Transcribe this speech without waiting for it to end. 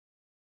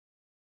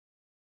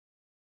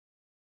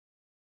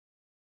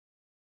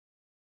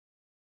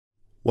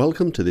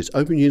Welcome to this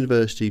Open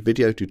University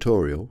video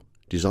tutorial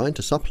designed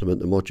to supplement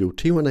the module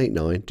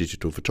T189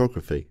 Digital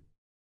Photography.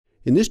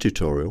 In this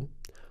tutorial,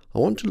 I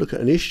want to look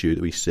at an issue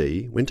that we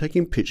see when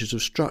taking pictures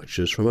of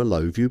structures from a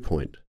low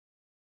viewpoint.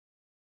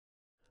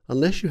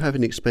 Unless you have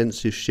an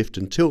expensive shift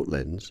and tilt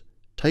lens,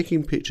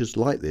 taking pictures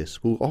like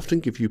this will often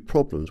give you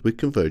problems with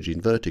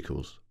converging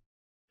verticals.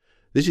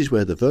 This is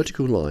where the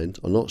vertical lines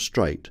are not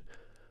straight,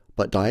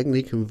 but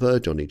diagonally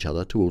converge on each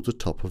other towards the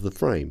top of the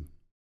frame.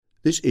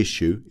 This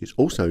issue is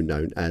also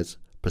known as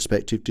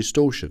perspective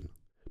distortion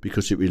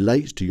because it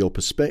relates to your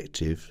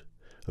perspective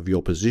of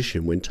your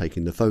position when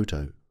taking the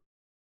photo.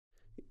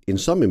 In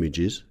some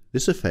images,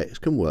 this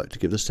effect can work to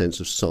give a sense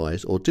of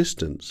size or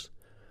distance,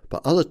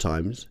 but other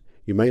times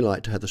you may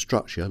like to have the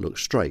structure look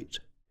straight.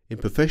 In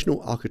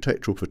professional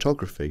architectural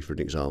photography, for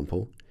an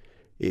example,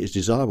 it is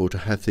desirable to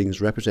have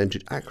things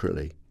represented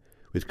accurately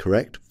with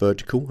correct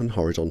vertical and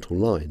horizontal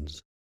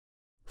lines.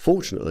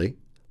 Fortunately,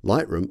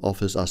 Lightroom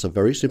offers us a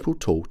very simple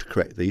tool to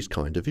correct these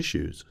kind of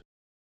issues.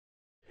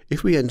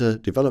 If we enter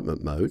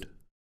development mode,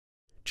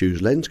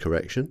 choose lens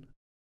correction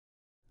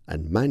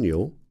and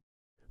manual,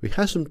 we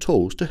have some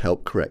tools to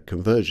help correct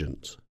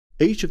convergence.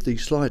 Each of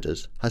these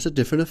sliders has a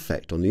different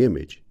effect on the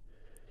image.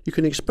 You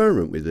can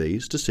experiment with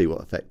these to see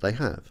what effect they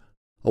have.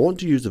 I want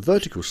to use the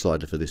vertical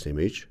slider for this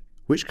image,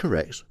 which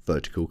corrects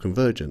vertical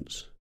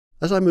convergence.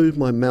 As I move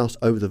my mouse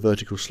over the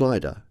vertical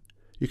slider,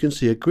 you can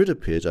see a grid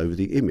appears over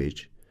the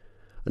image,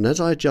 and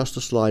as I adjust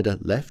the slider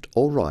left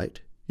or right,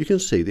 you can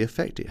see the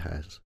effect it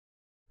has.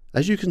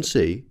 As you can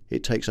see,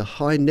 it takes a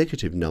high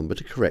negative number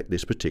to correct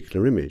this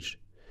particular image.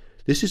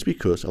 This is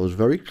because I was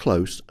very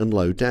close and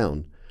low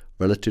down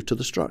relative to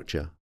the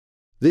structure.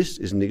 This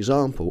is an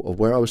example of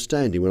where I was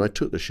standing when I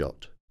took the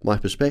shot. My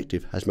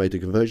perspective has made the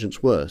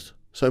convergence worse,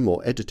 so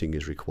more editing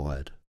is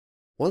required.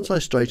 Once I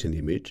straighten the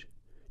image,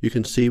 you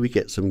can see we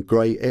get some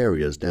grey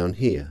areas down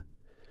here.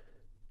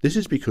 This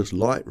is because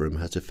Lightroom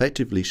has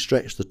effectively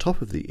stretched the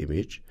top of the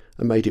image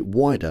and made it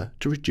wider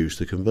to reduce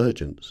the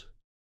convergence.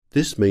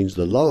 This means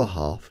the lower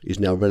half is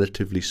now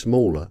relatively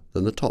smaller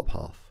than the top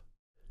half.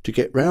 To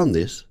get round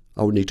this,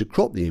 I will need to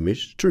crop the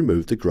image to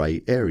remove the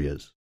grey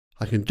areas.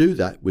 I can do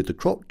that with the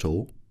crop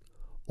tool,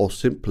 or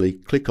simply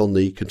click on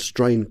the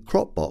constrain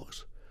crop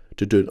box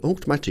to do an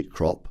automatic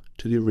crop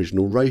to the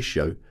original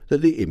ratio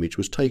that the image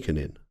was taken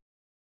in.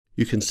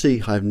 You can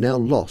see I have now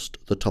lost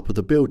the top of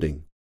the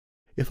building.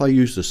 If I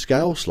use the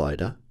scale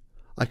slider,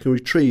 I can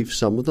retrieve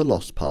some of the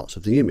lost parts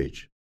of the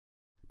image,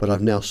 but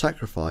I've now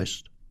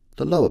sacrificed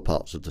the lower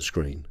parts of the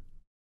screen.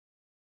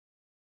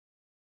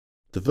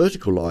 The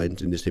vertical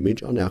lines in this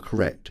image are now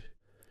correct.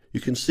 You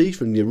can see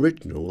from the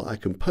original that I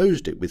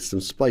composed it with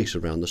some space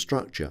around the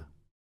structure.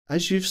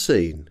 As you've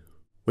seen,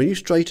 when you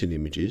straighten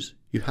images,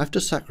 you have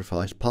to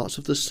sacrifice parts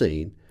of the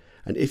scene,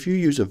 and if you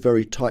use a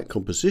very tight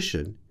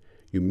composition,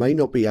 you may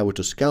not be able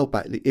to scale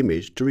back the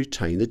image to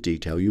retain the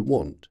detail you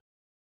want.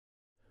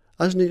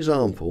 As an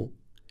example,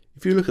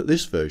 if you look at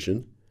this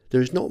version,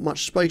 there is not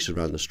much space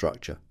around the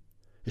structure,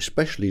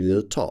 especially near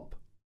the top.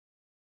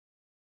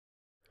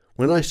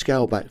 When I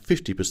scale back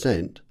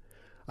 50%,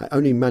 I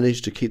only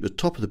manage to keep the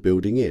top of the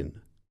building in.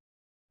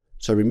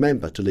 So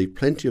remember to leave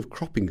plenty of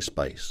cropping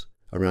space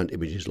around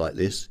images like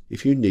this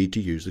if you need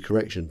to use the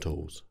correction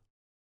tools.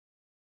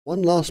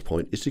 One last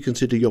point is to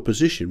consider your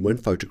position when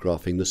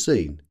photographing the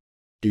scene.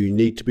 Do you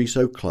need to be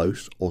so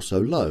close or so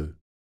low?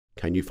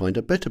 Can you find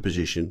a better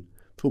position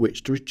for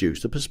which to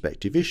reduce the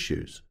perspective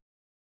issues?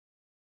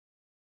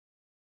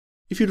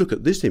 If you look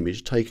at this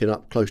image taken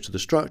up close to the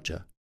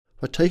structure,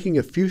 by taking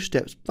a few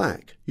steps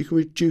back you can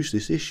reduce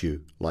this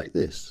issue like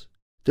this.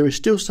 There is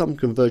still some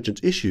convergence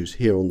issues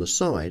here on the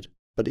side,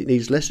 but it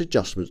needs less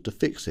adjustments to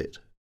fix it.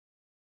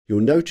 You'll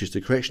notice the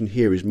correction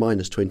here is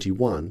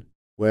 -21,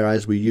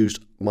 whereas we used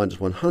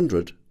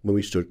 -100 when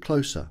we stood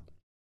closer.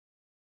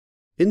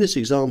 In this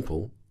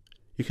example,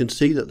 you can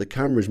see that the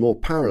camera is more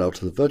parallel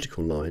to the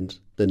vertical lines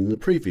than in the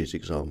previous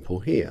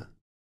example here.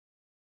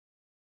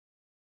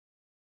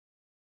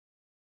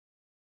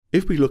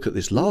 If we look at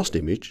this last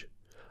image,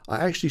 I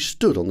actually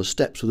stood on the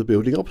steps of the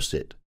building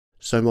opposite,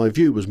 so my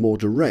view was more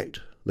direct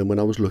than when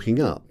I was looking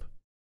up.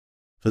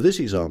 For this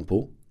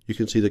example, you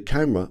can see the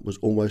camera was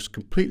almost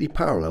completely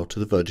parallel to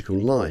the vertical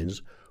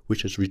lines,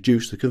 which has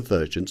reduced the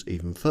convergence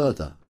even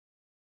further.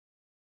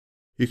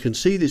 You can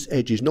see this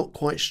edge is not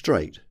quite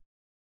straight,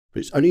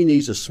 but it only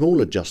needs a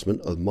small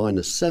adjustment of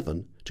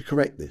 -7 to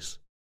correct this,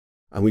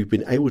 and we've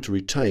been able to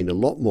retain a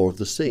lot more of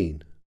the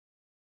scene.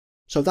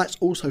 So that's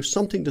also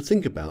something to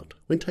think about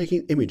when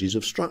taking images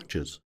of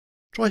structures.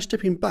 Try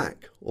stepping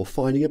back or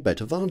finding a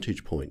better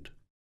vantage point.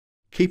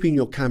 Keeping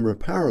your camera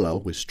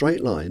parallel with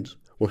straight lines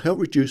will help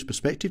reduce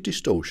perspective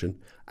distortion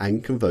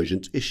and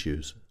convergence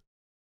issues.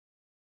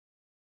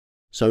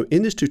 So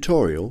in this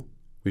tutorial,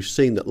 we've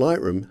seen that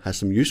Lightroom has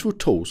some useful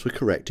tools for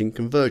correcting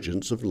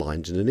convergence of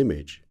lines in an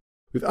image.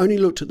 We've only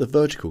looked at the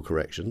vertical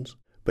corrections,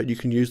 but you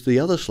can use the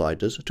other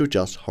sliders to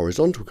adjust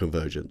horizontal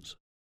convergence.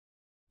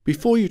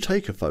 Before you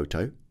take a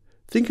photo,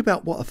 think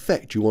about what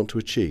effect you want to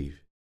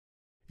achieve.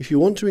 If you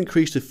want to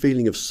increase the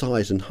feeling of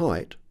size and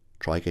height,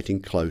 try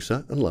getting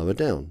closer and lower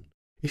down.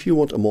 If you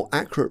want a more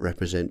accurate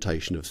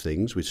representation of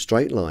things with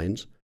straight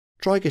lines,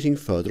 try getting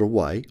further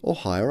away or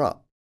higher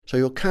up, so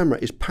your camera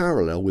is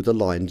parallel with the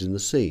lines in the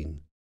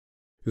scene.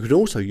 You can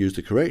also use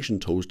the correction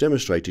tools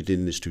demonstrated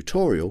in this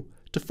tutorial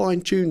to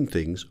fine-tune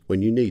things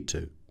when you need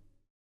to.